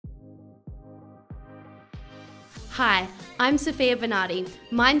Hi, I'm Sophia Bernardi,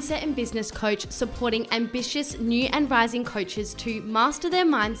 mindset and business coach supporting ambitious new and rising coaches to master their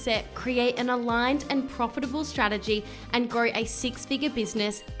mindset, create an aligned and profitable strategy, and grow a six-figure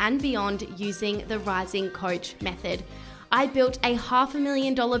business and beyond using the Rising Coach method. I built a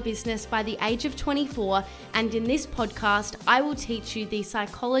 $500,000 business by the age of 24, and in this podcast, I will teach you the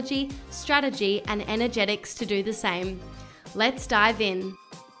psychology, strategy, and energetics to do the same. Let's dive in.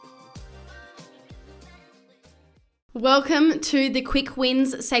 Welcome to the Quick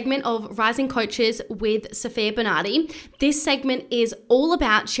Wins segment of Rising Coaches with Sophia Bernardi. This segment is all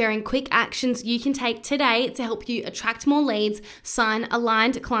about sharing quick actions you can take today to help you attract more leads, sign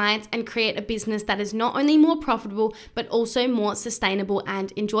aligned clients, and create a business that is not only more profitable, but also more sustainable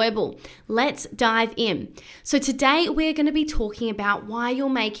and enjoyable. Let's dive in. So today we're going to be talking about why you're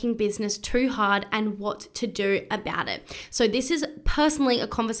making business too hard and what to do about it. So this is personally a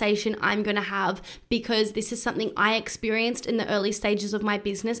conversation I'm going to have because this is something I experienced in the early stages of my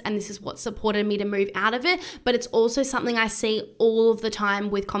business, and this is what supported me to move out of it, but it's also something I see all of the time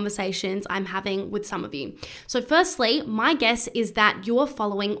with conversations I'm having with some of you. So firstly, my guess is that you're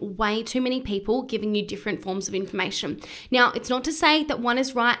following way too many people giving you different forms of information. Now, it's not to say that one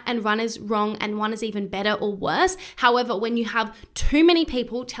is right and one is wrong and one is even better or worse. However, when you have too many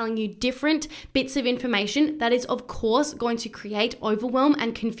people telling you different bits of information, that is of course going to create overwhelm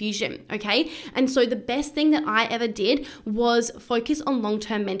and confusion, okay? And so the best thing that I ever did was focus on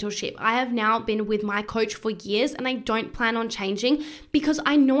long-term mentorship. I have now been with my coach for years and I don't plan on changing because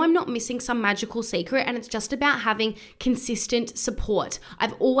I know I'm not missing some magical secret, and it's just about having consistent support.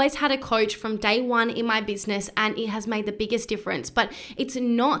 I've always had a coach from day one in my business and it has made the biggest difference, but it's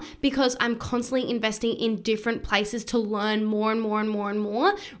not because I'm constantly investing in different places to learn more and more and more and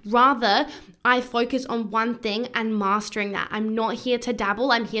more. Rather, I focus on one thing and mastering that. I'm not here to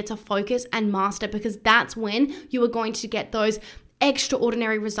dabble, I'm here to focus and master, because that's when you are going to get those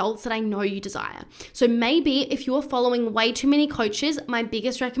extraordinary results that I know you desire. So maybe if you're following way too many coaches, my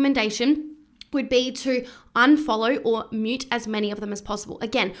biggest recommendation would be to unfollow or mute as many of them as possible.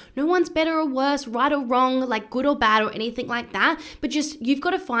 Again, no one's better or worse, right or wrong, like good or bad or anything like that, but just you've got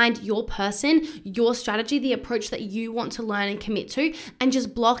to find your person, your strategy, the approach that you want to learn and commit to, and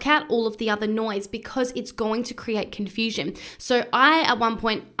just block out all of the other noise because it's going to create confusion. So I at one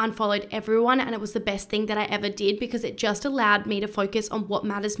point unfollowed everyone, and it was the best thing that I ever did because it just allowed me to focus on what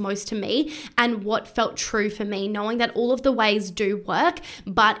matters most to me and what felt true for me, knowing that all of the ways do work,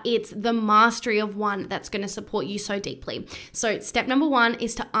 but it's the mastery of one that's going to support you so deeply. So step number one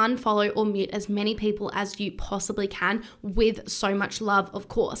is to unfollow or mute as many people as you possibly can, with so much love, of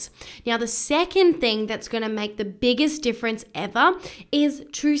course. Now, the second thing that's going to make the biggest difference ever is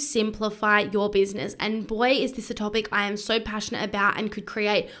to simplify your business. And boy, is this a topic I am so passionate about and could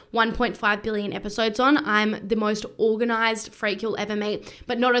create 1.5 billion episodes on. I'm the most organized freak you'll ever meet.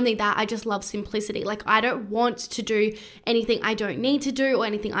 But not only that, I just love simplicity. Like, I don't want to do anything I don't need to do or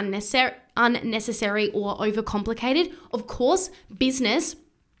anything unnecessary or overcomplicated. Of course, business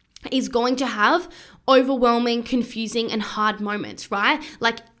is going to have overwhelming, confusing, and hard moments, right?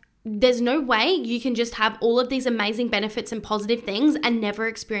 Like, there's no way you can just have all of these amazing benefits and positive things and never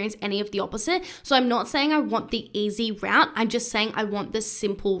experience any of the opposite. So I'm not saying I want the easy route. I'm just saying I want the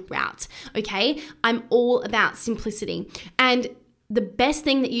simple route, okay? I'm all about simplicity. And the best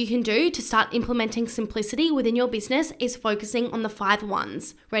thing that you can do to start implementing simplicity within your business is focusing on the 5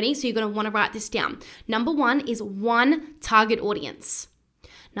 ones. Ready? So you're going to want to write this down. Number 1 is one target audience.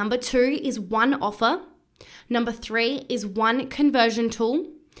 Number 2 is one offer. Number 3 is one conversion tool.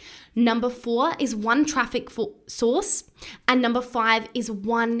 Number 4 is one traffic source. And number 5 is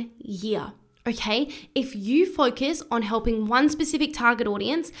 1 year. Okay, if you focus on helping one specific target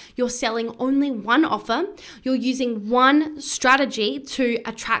audience, you're selling only one offer, you're using one strategy to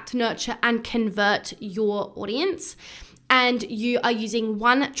attract, nurture, and convert your audience, and you are using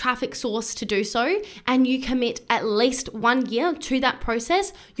one traffic source to do so, and you commit at least 1 year to that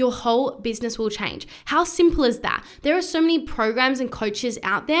process, your whole business will change. How simple is that? There are so many programs and coaches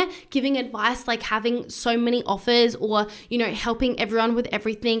out there giving advice like having so many offers, or, helping everyone with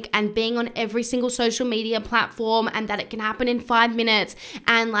everything and being on every single social media platform, and that it can happen in 5 minutes,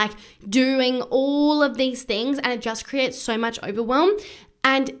 and like doing all of these things, and it just creates so much overwhelm.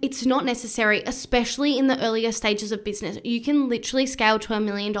 And it's not necessary, especially in the earlier stages of business. You can literally scale to $1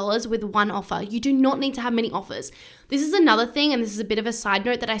 million with one offer. You do not need to have many offers. This is another thing, and this is a bit of a side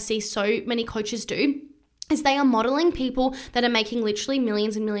note that I see so many coaches do, is they are modeling people that are making literally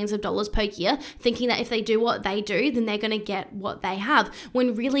millions and millions of dollars per year, thinking that if they do what they do, then they're going to get what they have,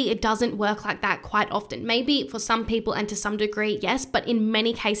 when really it doesn't work like that quite often. Maybe for some people and to some degree, yes, but in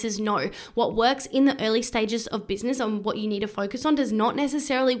many cases, no. What works in the early stages of business and what you need to focus on does not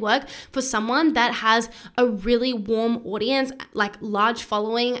necessarily work for someone that has a really warm audience, like large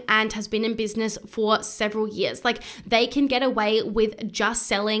following, and has been in business for several years. Like they can get away with just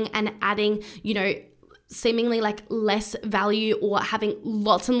selling and adding, seemingly like less value, or having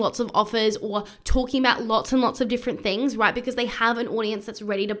lots and lots of offers, or talking about lots and lots of different things, right? Because they have an audience that's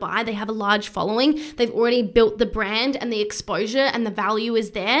ready to buy. They have a large following. They've already built the brand and the exposure and the value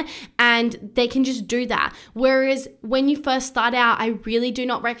is there, and they can just do that. Whereas when you first start out, I really do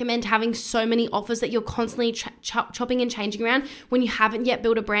not recommend having so many offers that you're constantly chopping and changing around when you haven't yet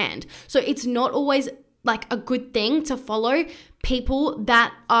built a brand. So it's not always like a good thing to follow people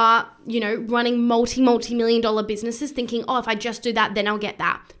that are, running multi-million dollar businesses thinking, oh, if I just do that, then I'll get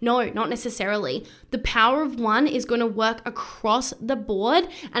that. No, not necessarily. The power of one is going to work across the board,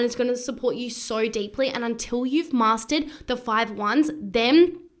 and it's going to support you so deeply. And until you've mastered the 5 ones,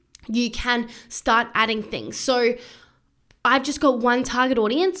 then you can start adding things. So I've just got one target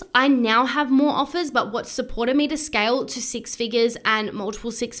audience. I now have more offers, but what supported me to scale to 6 figures and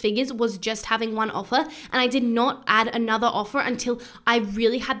multiple 6 figures was just having one offer. And I did not add another offer until I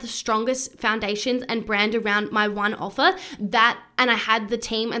really had the strongest foundations and brand around my one offer, and I had the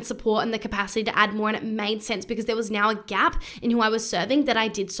team and support and the capacity to add more, and it made sense because there was now a gap in who I was serving that I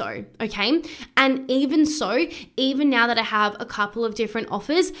did so, okay? And even now that I have a couple of different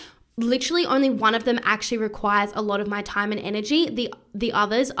offers, literally only one of them actually requires a lot of my time and energy. The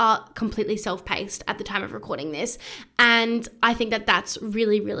others are completely self-paced at the time of recording this. And I think that that's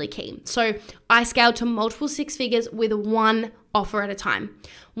really, really key. So I scaled to multiple 6 figures with one offer at a time.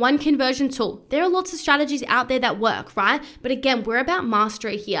 One conversion tool. There are lots of strategies out there that work, right? But again, we're about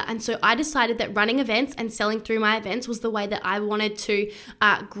mastery here. And so I decided that running events and selling through my events was the way that I wanted to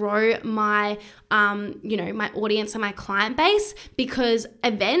grow my, my audience and my client base, because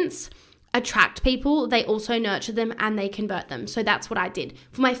events attract people, they also nurture them, and they convert them. So that's what I did.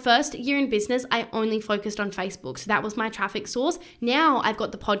 For my first year in business, I only focused on Facebook. So that was my traffic source. Now I've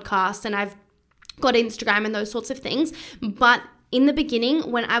got the podcast and I've got Instagram and those sorts of things. But in the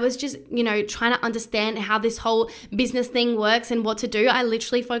beginning, when I was just, trying to understand how this whole business thing works and what to do, I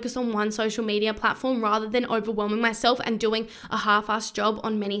literally focused on one social media platform rather than overwhelming myself and doing a half-assed job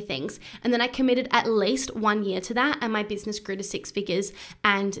on many things. And then I committed at least 1 year to that, and my business grew to 6 figures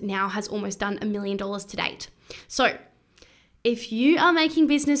and now has almost done $1 million to date. So if you are making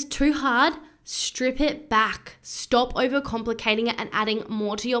business too hard, strip it back. Stop overcomplicating it and adding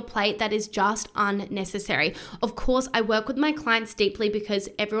more to your plate that is just unnecessary. Of course, I work with my clients deeply because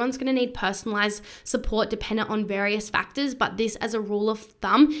everyone's going to need personalized support dependent on various factors. But this, as a rule of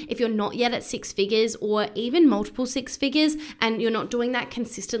thumb, if you're not yet at 6 figures or even multiple 6 figures and you're not doing that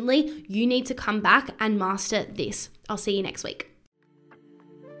consistently, you need to come back and master this. I'll see you next week.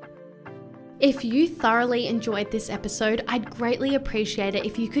 If you thoroughly enjoyed this episode, I'd greatly appreciate it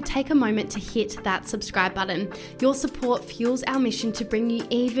if you could take a moment to hit that subscribe button. Your support fuels our mission to bring you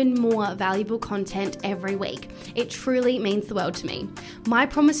even more valuable content every week. It truly means the world to me. My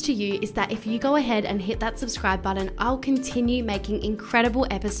promise to you is that if you go ahead and hit that subscribe button, I'll continue making incredible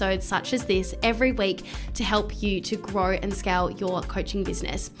episodes such as this every week to help you to grow and scale your coaching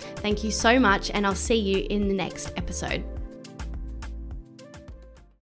business. Thank you so much, and I'll see you in the next episode.